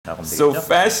So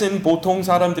fashion 보통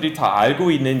사람들이 다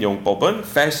알고 있는 용법은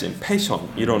fashion, 패션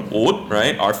이런 옷,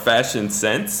 right? Our fashion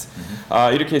sense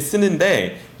이렇게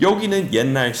쓰는데 여기는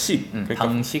옛날식, 그러니까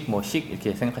방식, 뭐식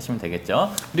이렇게 생각하시면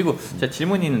되겠죠. 그리고 제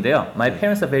질문이 있는데요. My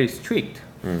parents are very strict.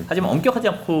 하지만 엄격하지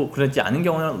않고 그러지 않은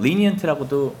경우는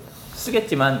lenient라고도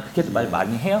쓰겠지만 그렇게도 말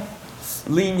많이 해요?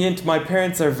 Lenient. My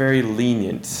parents are very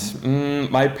lenient.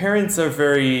 My parents are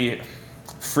very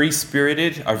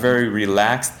free-spirited, are very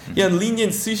relaxed.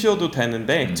 lenient 쓰셔도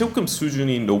되는데 조금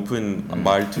수준이 높은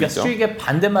말투죠. 그러니까 strict의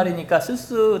반대말이니까 쓸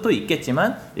수도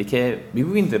있겠지만 이렇게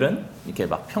미국인들은 이렇게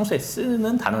막 평소에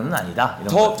쓰는 단어는 아니다.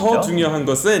 이런 더 중요한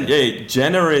것은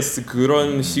generous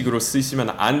그런 식으로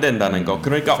쓰시면 안 된다는 거.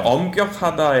 그러니까 그렇죠.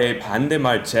 엄격하다의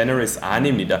반대말 generous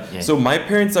아닙니다. So my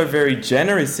parents are very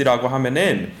generous이라고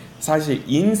하면은 사실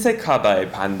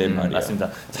인색하다의 반대말이에요. 맞습니다.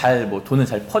 뭐 돈을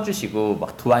잘 퍼주시고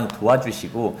막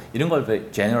도와주시고 이런 걸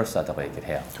generous하다고 얘기를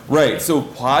해요. Right. So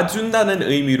봐준다는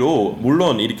의미로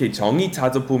물론 이렇게 정의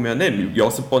찾아보면은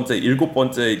 6번째,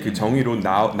 7번째 그 정의로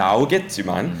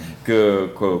나오겠지만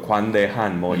그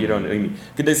관대한 뭐 이런 의미.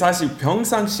 근데 사실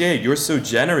평상시에 you're so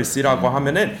generous이라고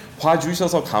하면은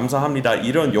봐주셔서 감사합니다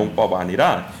이런 용법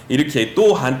아니라 이렇게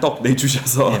또 한턱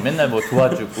내주셔서 맨날 뭐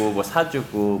도와주고 뭐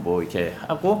사주고 뭐 이렇게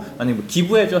하고 아니 뭐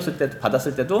기부해 줬을 때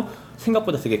받았을 때도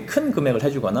생각보다 되게 큰 금액을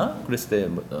해주거나 그랬을 때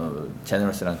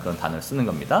generous라는 그런 단어를 쓰는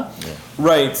겁니다.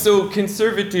 Right. So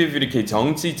conservative 이렇게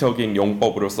정치적인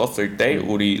용법으로 썼을 때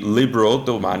우리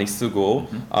liberal도 많이 쓰고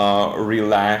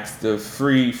relaxed,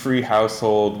 free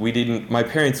household. My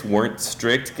parents weren't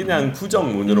strict. 그냥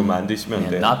부정문으로 만드시면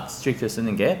돼요. Not strict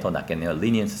쓰는 게 더 낫겠네요.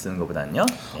 lenience 쓰는 것보다는요.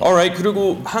 Alright.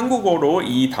 그리고 한국어로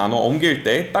이 단어 옮길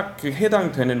때 딱 그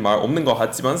해당되는 말 없는 것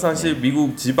같지만 사실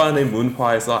미국 집안의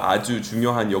문화에서 아주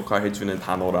중요한 역할 해주는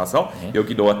단어라서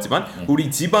여기 넣었지만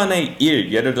우리 집안의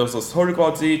일, 예를 들어서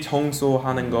설거지,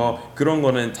 청소하는 거 그런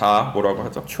거는 다 뭐라고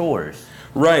하죠? chores.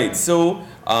 Right. So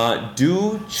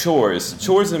do chores.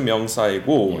 chores은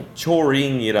명사이고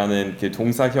choring이라는 그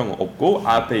동사형 없고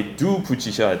앞에 do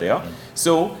붙이셔야 돼요.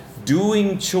 So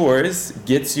doing chores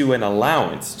gets you an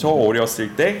allowance. 저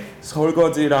어렸을 때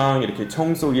설거지랑 이렇게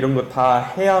청소 이런 거 다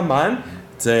해야만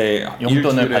제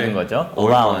용돈을 받은 거죠.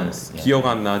 allowance. 기억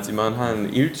안 나지만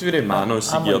한 일주일에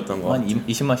 10,000원씩이었던 거 같아요. 한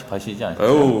 20만씩 받으시지 않았어요?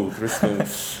 오, 그랬으면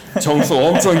청소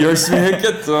엄청 열심히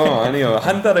했겠죠. 아니요,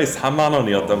 한 달에 4만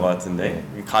원이었던 것 같은데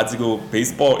가지고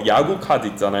베이스볼 야구 카드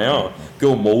있잖아요.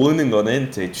 그거 모으는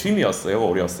거는 제 취미였어요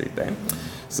어렸을 때.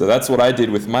 So that's what I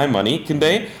did with my money.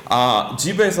 근데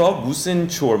집에서 무슨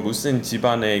chore, 무슨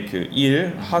집안의 그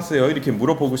일 하세요? 이렇게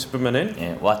물어보고 싶으면은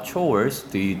What chores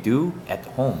do you do at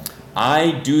home?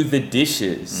 I do the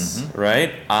dishes,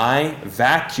 right? I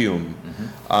vacuum.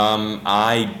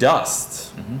 I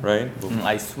dust, right?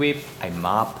 I sweep, I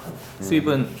mop.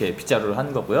 sweep은 이렇게 빗자루를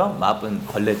하는 거고요. mop은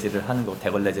걸레질을 하는 거,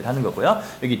 대걸레질 하는 거고요.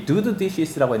 여기 do the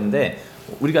dishes라고 했는데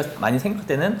우리가 많이 생각할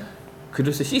때는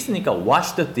그릇을 씻으니까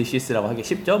wash the dishes라고 하기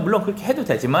쉽죠. 물론 그렇게 해도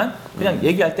되지만 그냥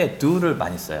얘기할 때 do를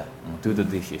많이 써요. do the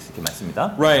dishes 이렇게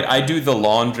많습니다. Right, I do the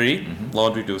laundry.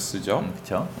 laundry도 쓰죠.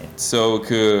 그렇죠. So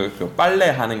그 빨래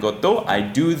하는 것도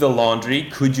I do the laundry.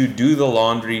 Could you do the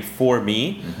laundry for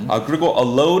me? 그리고 a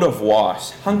load of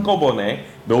wash 한꺼번에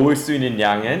넣을 수 있는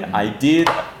양은 I did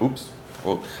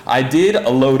a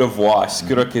load of wash.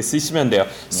 그렇게 쓰시면 돼요.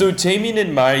 So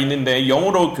재미있는 말 있는데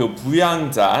영어로 그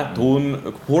부양자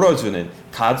돈 벌어주는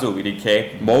가족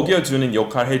이렇게 먹여주는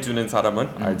역할 해주는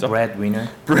사람은 알죠? breadwinner.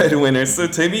 breadwinner. So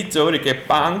재밌죠? 이렇게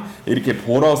빵 이렇게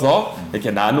벌어서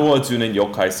이렇게 나누어 주는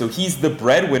역할. So he's the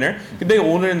breadwinner. 근데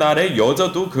오늘날에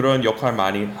여자도 그런 역할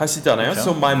많이 하시잖아요. 그렇죠?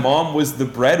 So my mom was the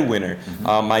breadwinner.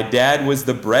 My dad was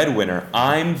the breadwinner.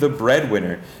 I'm the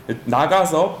breadwinner.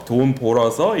 나가서 돈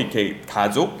벌어서 이렇게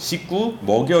가족, 식구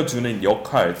먹여주는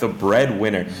역할. The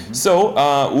breadwinner. So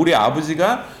우리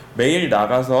아버지가 매일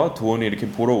나가서 돈을 이렇게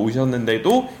벌어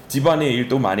오셨는데도 집안의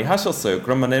일도 많이 하셨어요.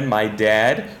 그러면은 my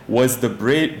dad was the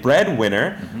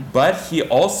breadwinner, but he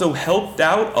also helped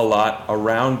out a lot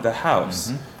around the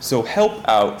house. So help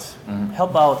out.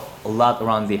 help out a lot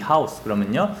around the house.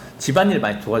 그러면요 집안일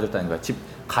많이 도와줬다는 거예요.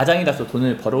 가장이라서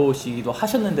돈을 벌어오시기도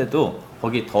하셨는데도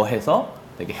거기 더해서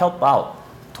되게 help out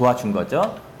도와준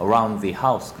거죠. around the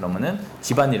house. 그러면은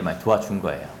집안일을 많이 도와준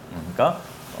거예요. 그러니까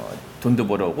돈도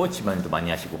벌어오고 집안일도 많이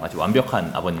하시고 아주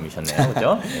완벽한 아버님이셨네요.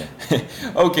 그렇죠?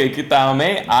 오케이, 그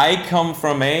다음에 I come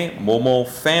from a 뭐뭐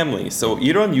family. So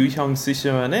이런 유형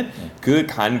쓰시면은 그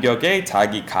간격에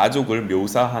자기 가족을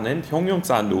묘사하는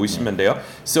형용사 놓으시면 돼요.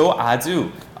 So 아주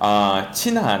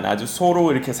친한, 아주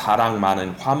서로 이렇게 사랑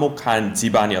많은 화목한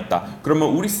집안이었다. 그러면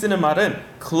우리 쓰는 말은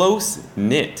close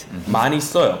knit 많이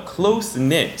써요. close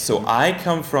knit. So I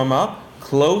come from a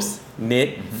close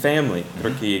knit family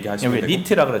그렇게 얘기하시면 여기 되고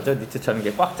니트라 그러죠. 니트처럼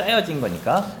이게 꽉 짜여진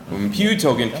거니까.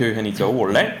 비유적인 표현이죠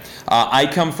원래. I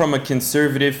come from a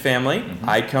conservative family.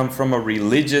 I come from a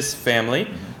religious family.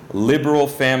 liberal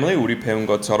family 우리 배운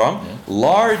것처럼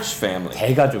large family.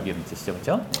 대가족 이런 뜻이죠,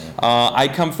 그렇죠? I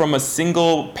come from a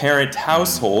single parent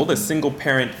household, a single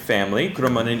parent family.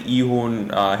 그러면은 이혼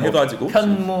해가지고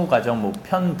편무 가정, 뭐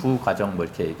편부 가정 뭐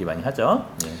이렇게 얘기 많이 하죠.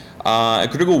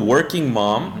 그리고 working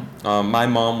mom. My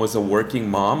mom was a working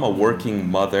mom, a working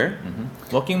mother.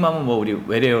 워킹맘은 뭐 우리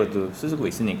외래어도 쓰고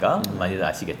있으니까 많이들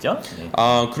아시겠죠?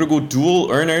 그리고 dual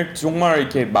earner 정말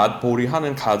이렇게 맞벌이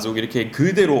하는 가족 이렇게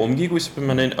그대로 옮기고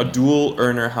싶으면은 a dual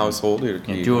earner household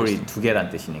이렇게. dual이 두 개란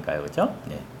뜻이니까요, 그렇죠?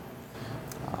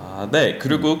 네.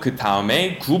 그리고 그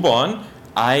다음에 9번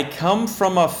I come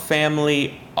from a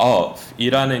family of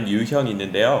이라는 유형이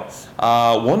있는데요.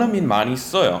 원어민 많이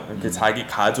써요. 이렇게 자기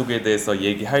가족에 대해서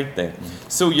얘기할 때.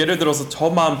 So 예를 들어서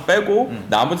저만 빼고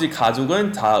나머지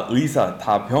가족은 다 의사,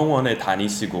 다 병원에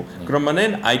다니시고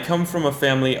그러면은 I come from a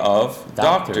family of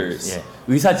doctors. 예.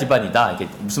 의사 집안이다. 이게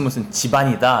무슨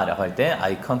집안이다라고 할 때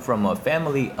I come from a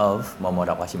family of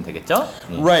뭐뭐라고 하시면 되겠죠?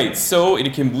 Right. So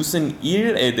이렇게 무슨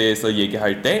일에 대해서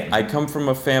얘기할 때 I come from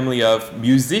a family of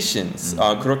musicians.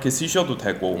 그렇게 쓰셔도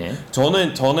되고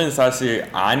저는 사실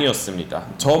아니었습니다.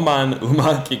 저만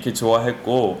음악 이렇게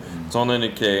좋아했고 저는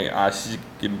이렇게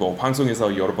뭐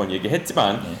방송에서 여러 번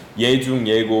얘기했지만 예중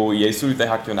예고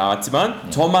예술대학교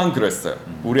나왔지만 저만 그랬어요.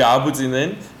 우리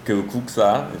아버지는 그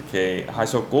국사 이렇게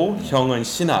하셨고 형은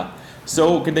신학.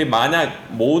 So 근데 만약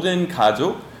모든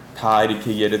가족 다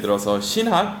이렇게 예를 들어서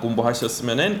신학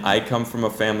공부하셨으면은 I come from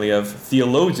a family of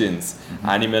theologians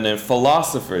아니면은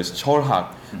philosophers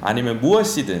철학 아니면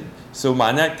무엇이든. So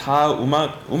만약 다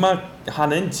음악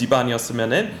하는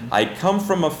집안이었으면은 I come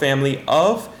from a family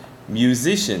of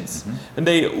musicians.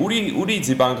 근데 우리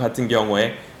집안 같은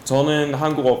경우에 저는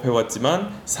한국어 배웠지만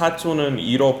사촌은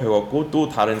일어 배웠고 또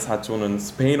다른 사촌은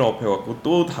스페인어 배웠고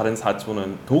또 다른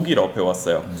사촌은 독일어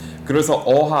배웠어요. 그래서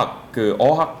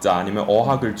어학자 아니면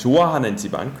어학을 좋아하는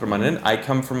집안 그러면은 I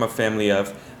come from a family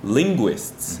of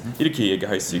linguists 이렇게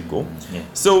얘기할 수 있고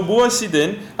so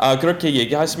무엇이든 그렇게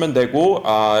얘기하시면 되고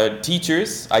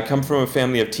teachers I come from a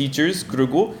family of teachers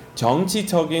그리고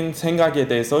정치적인 생각에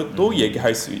대해서 또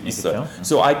얘기할 수 있어요.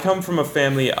 So I come from a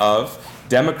family of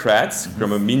Democrats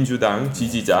그러면 민주당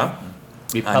지지자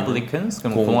Republicans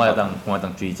그럼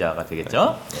공화당주의자가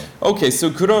되겠죠? Okay,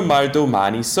 so 그런 말도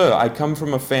많이 써요. I come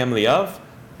from a family of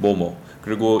뭐뭐.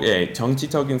 그리고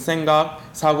정치적인 생각,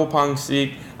 사고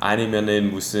방식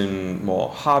아니면은 무슨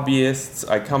뭐 hobbyists.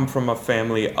 I come from a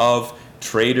family of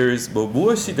traders. 뭐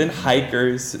무엇이든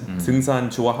hikers,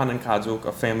 등산 좋아하는 가족,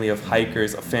 a family of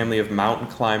hikers, a family of mountain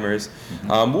climbers.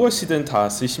 무엇이든 다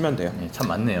쓰시면 돼요. 참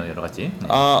많네요, 여러 가지.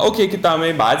 오케이.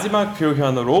 그다음에 마지막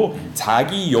표현으로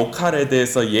자기 역할에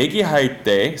대해서 얘기할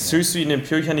때 쓸 수 있는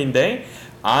표현인데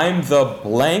I'm the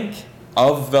blank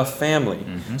of the family.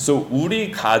 So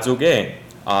우리 가족의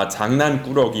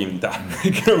장난꾸러기입니다.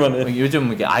 그러면은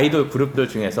요즘 이게 아이돌 그룹들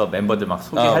중에서 멤버들 막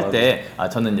소개할 때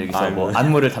저는 여기서 뭐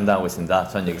안무를 담당하고 있습니다.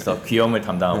 저는 여기서 귀여움을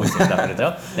담당하고 있습니다.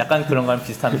 그러죠? 약간 그런 거랑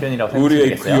비슷한 표현이라고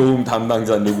생각하시겠어요? 우리의 귀여움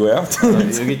담당자 누구야?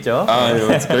 여기 있죠.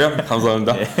 그래요?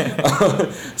 감사합니다.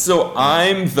 So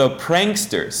I'm the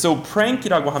prankster. So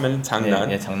prank이라고 하면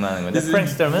장난. 장난하는 건데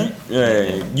prankster는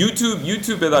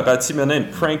유튜브에다가 치면은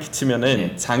prank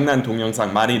치면은 장난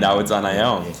동영상 많이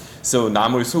나오잖아요. So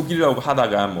남을 속이려고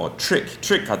하다가 뭐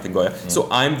trick 같은 거예요. So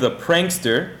I'm the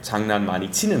prankster, 장난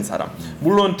많이 치는 사람.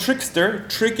 물론 trickster,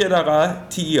 trick에다가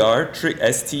trick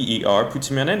S-T-E-R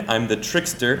붙이면은 I'm the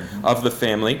trickster of the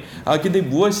family. 근데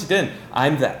무엇이든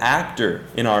I'm the actor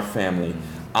in our family.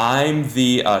 I'm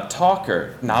the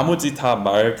talker. 나머지 다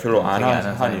말 별로 안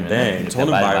하는데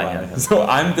저는 말 많이 해요. So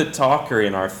I'm the talker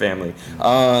in our family.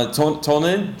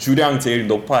 저는 주량 제일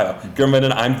높아요. 그러면은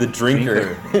I'm the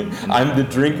drinker. I'm the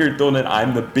drinker 또는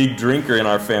I'm the big drinker in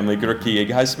our family. 그렇게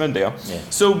얘기하시면 돼요.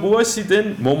 So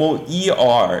무엇이든 뭐뭐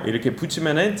ER 이렇게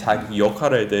붙이면은 자기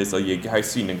역할에 대해서 얘기할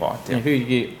수 있는 것 같아요. 그리고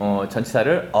이게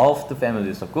전치사를 of the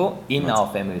family도 썼고 in our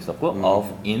family도 썼고 of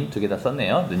in 두 개 다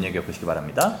썼네요. 눈여겨보시기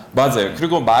바랍니다. 맞아요.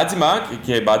 그리고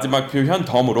마지막 표현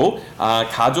덤으로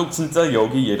가족 진짜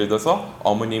여기 예를 들어서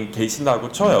어머님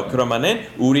계신다고 쳐요. 그러면은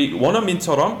우리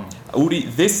원어민처럼 우리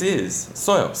this is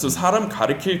써요. So 사람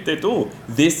가르칠 때도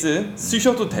this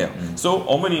쓰셔도 돼요. So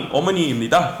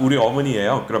어머니입니다. 우리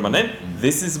어머니예요. 그러면은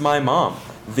this is my mom.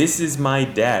 This is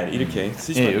my dad. 이렇게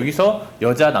쓰시면 돼요. 여기서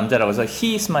여자 남자라고 해서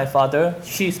he is my father,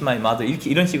 she is my mother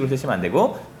이런 식으로 쓰시면 안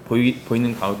되고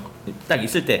보이는 딱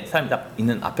있을 때 사람이 딱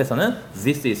있는 앞에서는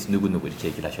this is 누구누구 이렇게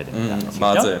얘기를 하셔야 됩니다.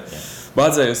 맞아요.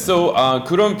 맞아요. So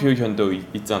그런 표현도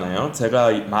있잖아요.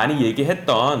 제가 많이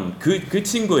얘기했던 그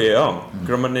친구예요.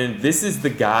 그러면은 this is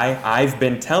the guy I've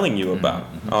been telling you about.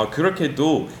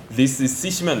 그렇게도 this is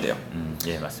쓰시면 돼요.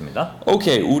 예, 맞습니다.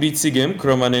 오케이, 우리 지금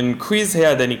그러면은 퀴즈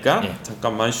해야 되니까 예.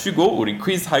 잠깐만 쉬고 우리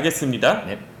퀴즈 하겠습니다.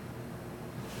 예.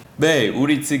 네,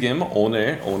 우리 지금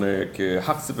오늘 그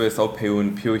학습에서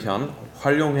배운 표현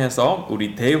활용해서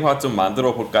우리 대화 좀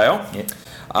만들어 볼까요? 예.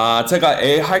 제가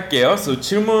할게요. So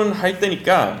질문할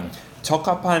테니까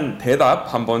적합한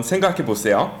대답 한번 생각해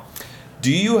보세요.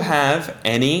 Do you have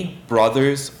any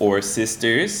brothers or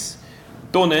sisters?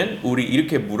 또는 우리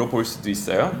이렇게 물어볼 수도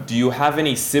있어요. Do you have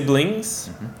any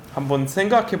siblings? 한번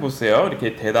생각해 보세요.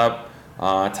 이렇게 대답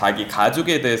자기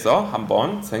가족에 대해서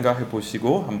한번 생각해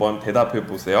보시고 한번 대답해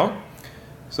보세요.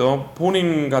 So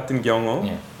본인 같은 경우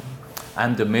예.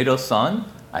 I'm the middle son.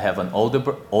 I have an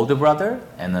older brother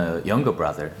and a younger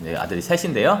brother. 네, 아들이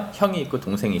셋인데요. 형이 있고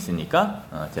동생이 있으니까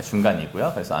제가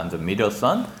중간이고요. 그래서 I'm the middle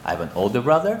son. I have an older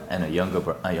brother and a younger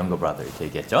brother 이렇게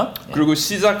얘기했죠. 예. 그리고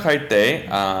시작할 때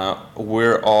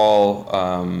we're all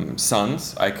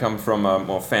sons. I come from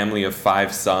a family of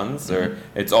 5 sons, or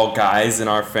it's all guys in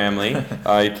our family.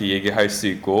 이렇게 얘기할 수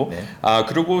있고, 네.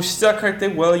 그리고 시작할 때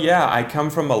well, yeah, I come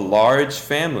from a large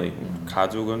family.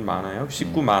 가족은 많아요,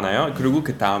 식구 많아요. 그리고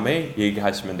그 다음에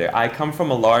얘기하시면 돼요. I come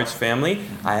from a large family.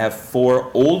 I have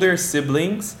 4 older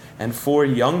siblings and 4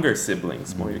 younger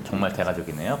siblings. 뭐 이렇게. 정말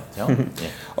대가족이네요. 그렇죠?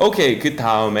 예. 오케이, 그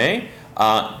다음에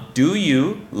do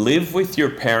you live with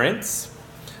your parents?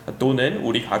 또는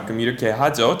우리 가끔 이렇게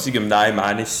하죠. 지금 나이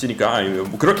많으시니까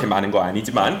뭐 그렇게 많은 거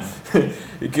아니지만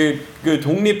그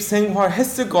독립 생활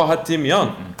했을 것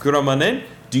같으면 그러면은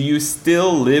Do you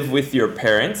still live with your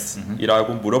parents?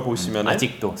 이라고 물어보시면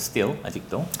아직도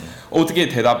아직도. 예. 어떻게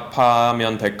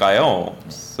대답하면 될까요?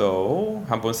 So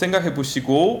한번 생각해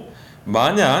보시고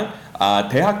만약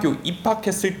대학교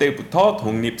입학했을 때부터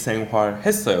독립생활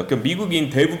했어요. 그 미국인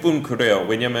대부분 그래요.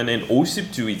 왜냐면은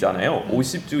 50주이잖아요.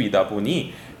 50주이다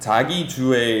보니 자기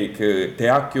주에 그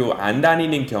대학교 안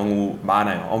다니는 경우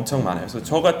많아요. 엄청 많아요. 그래서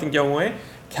저 같은 경우에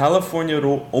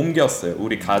캘리포니아로 옮겼어요.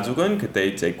 우리 가족은 그때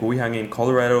이제 고향인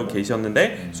콜로라도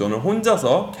계셨는데 저는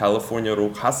혼자서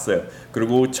캘리포니아로 갔어요.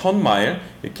 그리고 1000마일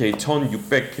이렇게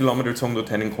 1600km 정도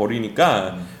되는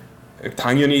거리니까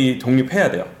당연히 독립해야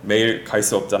돼요. 매일 갈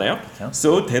수 없잖아요. 그렇죠.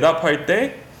 So 대답할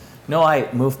때 No, I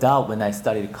moved out when I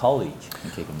studied college.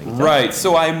 이렇게 얘기하면 되겠죠? Right.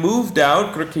 So I moved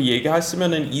out 그렇게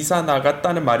얘기하시면은 이사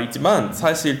나갔다는 말이지만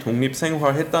사실 독립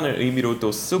생활했다는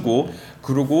의미로도 쓰고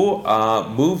그리고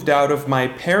moved out of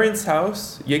my parents'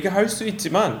 house 얘기할 수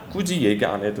있지만 굳이 얘기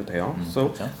안 해도 돼요.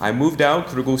 So 그렇죠. I moved out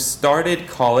그리고 started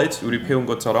college 우리 배운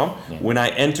것처럼 when I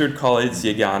entered college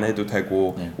얘기 안 해도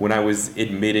되고 when I was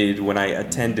admitted, when I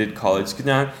attended college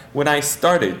그냥 when I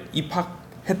started 입학했다.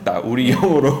 우리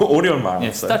영어로 어려운 말 예,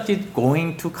 없어요. started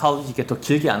going to college 이렇게 더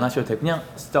길게 안 하셔도 되고 그냥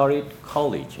started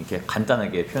college 이렇게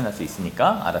간단하게 표현할 수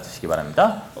있으니까 알아두시기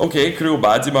바랍니다. 오케이. 그리고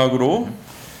마지막으로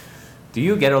Do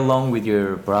you get along with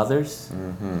your brothers?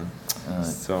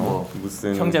 So,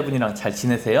 무슨 형제분이랑 잘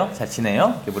지내세요? 잘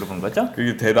지내요? 이렇게 물어본 거죠?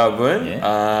 그 대답은 예.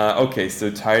 오케이,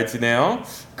 so 잘 지내요?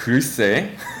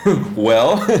 글쎄,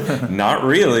 well, not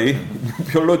really.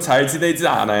 별로 잘 지내지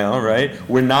않아요, right?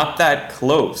 We're not that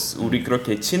close. 우리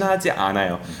그렇게 친하지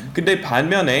않아요. 근데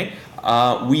반면에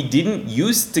we didn't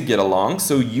used to get along,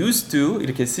 so used to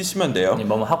이렇게 쓰시면 돼요.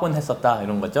 뭐뭐 하곤 했었다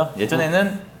이런 거죠.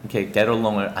 예전에는 이렇게 get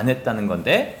along을 안 했다는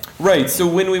건데 Right. So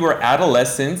when we were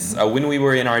adolescents, when we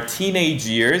were in our teenage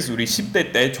years, 우리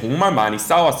 10대 때 정말 많이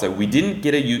싸웠어요. We didn't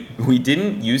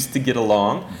used to get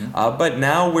along, but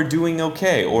now we're doing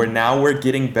okay, or now we're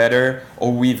getting better,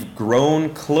 or we've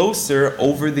grown closer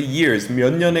over the years.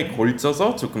 몇 년에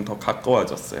걸쳐서 조금 더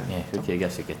가까워졌어요. 예, 그렇게 얘기할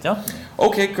수 있겠죠.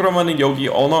 오케이, 그러면은 여기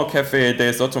언어 카페에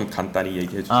대해서 좀 간단히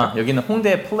얘기해 주세요. 여기는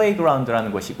홍대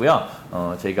플레이그라운드라는 곳이고요.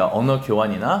 저희가 언어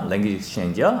교환이나 랭귀지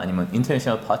익스체인지요, 아니면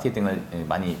인터내셔널 파티 등을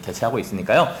많이 개최하고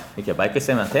있으니까요. 이렇게 마이클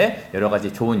쌤한테 여러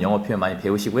가지 좋은 영어 표현 많이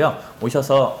배우시고요.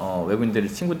 오셔서 외국인들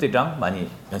친구들이랑 많이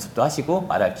연습도 하시고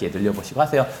말할 기회 늘려보시고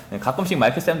하세요. 가끔씩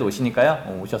마이클 쌤도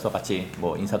오시니까요. 오셔서 같이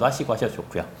뭐 인사도 하시고 하셔도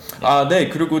좋고요. 네.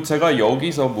 그리고 제가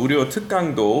여기서 무료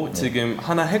특강도 지금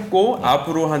하나 했고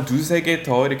앞으로 한 2-3개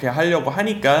더 이렇게 하려고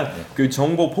하니까 그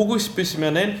정보 보고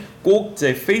싶으시면은 꼭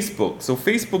제 페이스북,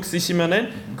 페이스북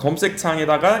쓰시면은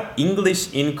검색창에다가 English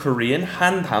in Korean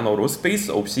한 단어로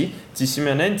스페이스 없이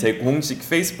지시면은 제 공식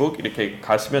페이스북 이렇게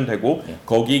가시면 되고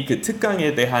거기 그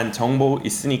특강에 대한 정보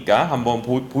있으니까 한번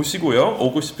보시고요.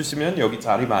 오고 싶으시면 여기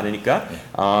자리 많으니까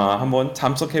한번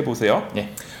참석해 보세요.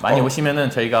 많이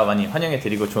오시면은 저희가 많이 환영해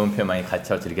드리고 좋은 표현 많이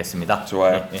가르쳐 드리겠습니다.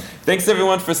 좋아요. Thanks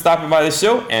everyone for stopping by the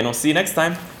show, and we'll see you next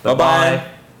time. Bye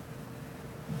bye.